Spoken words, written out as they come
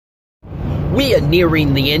We are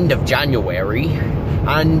nearing the end of January,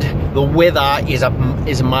 and the weather is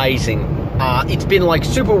amazing. It's been like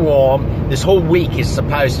super warm. This whole week is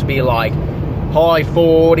supposed to be like high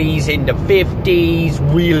 40s into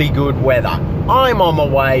 50s, really good weather. I'm on my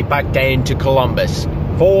way back down to Columbus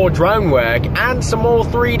for drone work and some more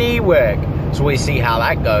 3D work. So we'll see how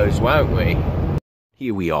that goes, won't we?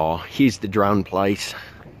 Here we are. Here's the drone place.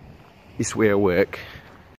 This is where I work.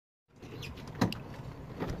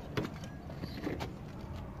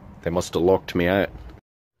 They must have locked me out.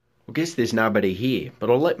 I guess there's nobody here,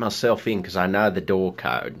 but I'll let myself in because I know the door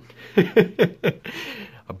code.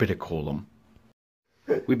 I better call them.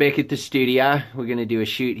 We're back at the studio. We're going to do a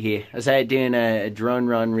shoot here. I was out doing a drone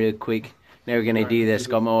run real quick. Now we're going to do this.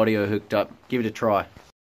 Got my audio hooked up. Give it a try.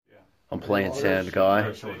 Yeah. I'm playing sound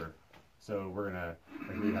guy. So we're going to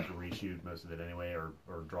we have to reshoot most of it anyway or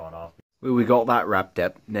draw it off. Well, we got that wrapped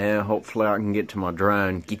up. Now hopefully I can get to my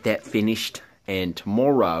drone, get that finished. And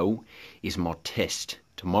tomorrow is my test.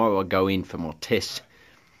 Tomorrow I go in for my test.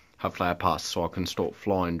 Hopefully I pass so I can start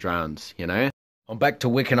flying drones, you know? I'm back to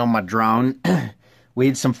working on my drone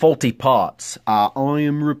with some faulty parts. I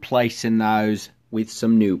am replacing those with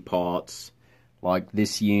some new parts, like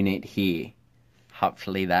this unit here.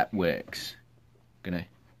 Hopefully that works.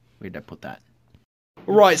 Where'd I put that?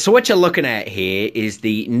 Right, so what you're looking at here is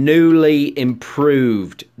the newly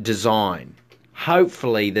improved design.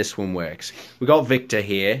 Hopefully this one works. We got Victor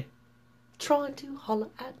here. Trying to holler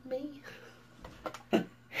at me.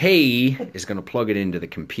 He is going to plug it into the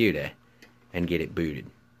computer and get it booted.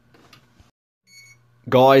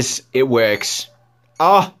 Guys, it works.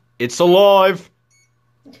 It's alive.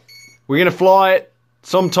 We're going to fly it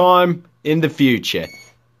sometime in the future.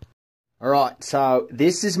 Alright, so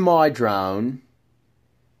this is my drone.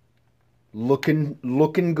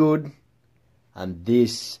 Looking good. And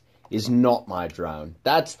this is not my drone.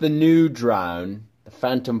 That's the new drone, the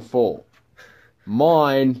Phantom 4.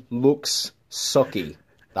 Mine looks sucky.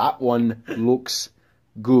 That one looks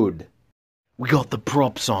good. We got the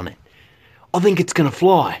props on it. I think it's gonna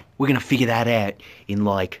fly. We're gonna figure that out in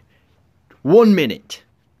like 1 minute.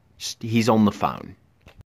 He's on the phone.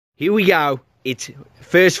 Here we go. It's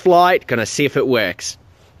first flight. Gonna see if it works.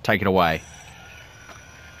 Take it away.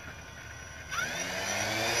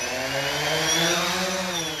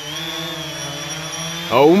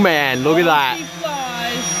 Oh man, look at that. He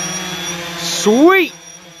flies. Sweet!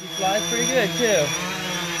 He flies pretty good too.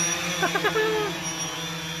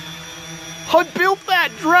 I built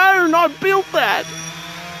that drone! I built that!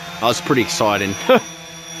 That was pretty exciting. The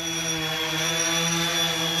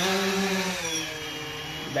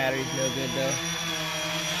battery's no good though.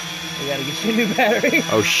 We gotta get you a new battery.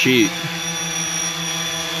 Oh shoot.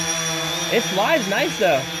 It flies nice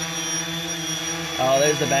though. Oh,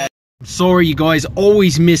 there's the battery. Sorry you guys,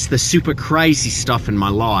 always miss the super crazy stuff in my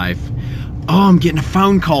life. Oh, I'm getting a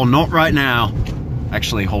phone call, not right now.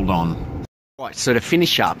 Actually, hold on. Right, so to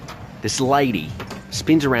finish up, this lady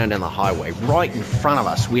spins around on the highway right in front of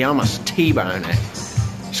us. We almost T-bone it.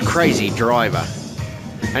 It's crazy driver.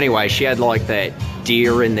 Anyway, she had like that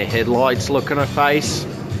deer in the headlights look on her face.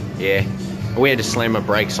 Yeah, we had to slam her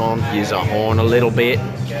brakes on, use our horn a little bit.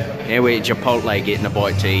 Yeah, we're at Chipotle getting a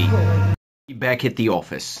bite to eat. Back at the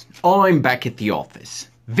office. I'm back at the office.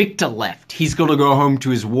 Victor left. He's got to go home to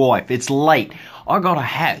his wife. It's late. I got a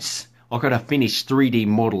house. I got to finish 3D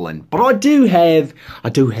modeling. But I do have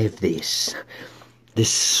this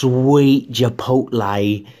sweet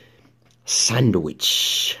Chipotle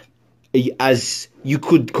sandwich. As you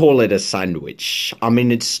could call it a sandwich. I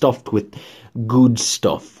mean, it's stuffed with good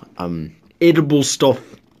stuff. Edible stuff.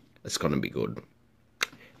 It's gonna be good.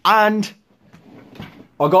 And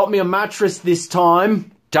I got me a mattress this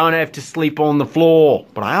time. Don't have to sleep on the floor.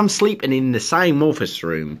 But I am sleeping in the same office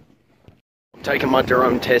room. I'm taking my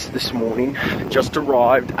drone test this morning. Just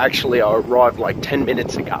arrived. Actually, I arrived like 10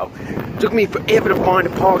 minutes ago. Took me forever to find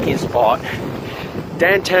a parking spot.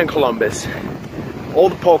 Downtown Columbus. All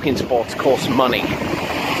the parking spots cost money.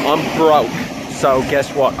 I'm broke. So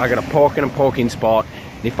guess what? I gotta park in a parking spot.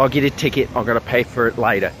 And if I get a ticket, I gotta pay for it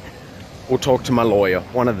later. Or talk to my lawyer.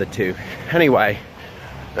 One of the two. Anyway.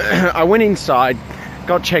 I went inside,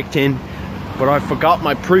 got checked in, but I forgot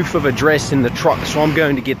my proof of address in the truck, so I'm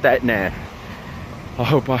going to get that now. I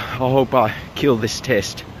hope I kill this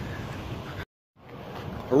test.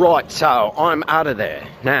 Right, so I'm out of there.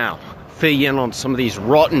 Now, fill you in on some of these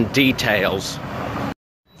rotten details.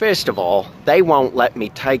 First of all, they won't let me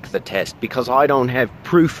take the test because I don't have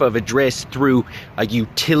proof of address through a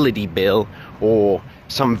utility bill or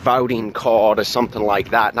some voting card or something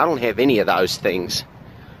like that, and I don't have any of those things.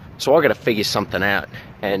 So I got to figure something out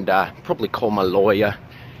and probably call my lawyer,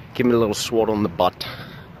 Give me a little swat on the butt.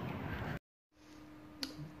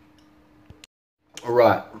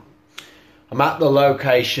 Alright, I'm at the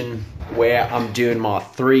location where I'm doing my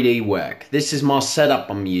 3D work. This is my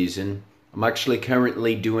setup I'm using. I'm actually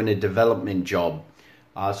currently doing a development job.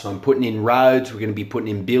 So I'm putting in roads, we're going to be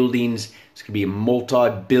putting in buildings. It's going to be a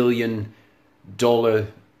multi-million dollar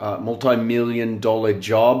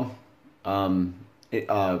job.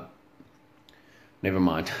 Never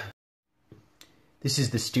mind. This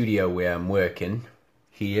is the studio where I'm working.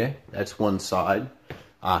 Here, that's one side.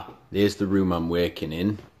 There's the room I'm working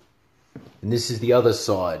in. And this is the other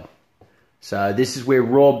side. So this is where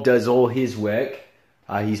Rob does all his work.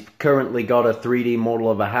 He's currently got a 3D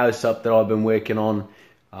model of a house up that I've been working on.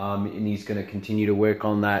 And he's going to continue to work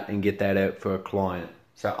on that and get that out for a client.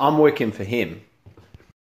 So I'm working for him.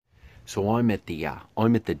 So I'm at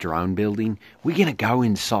the drone building. We're going to go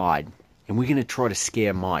inside and we're going to try to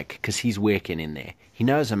scare Mike because he's working in there. He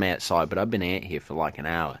knows I'm outside, but I've been out here for like an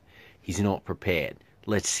hour. He's not prepared.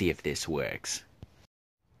 Let's see if this works.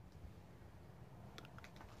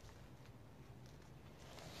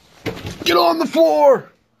 Get on the floor!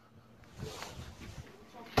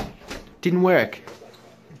 Didn't work.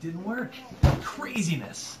 It didn't work.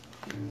 Craziness.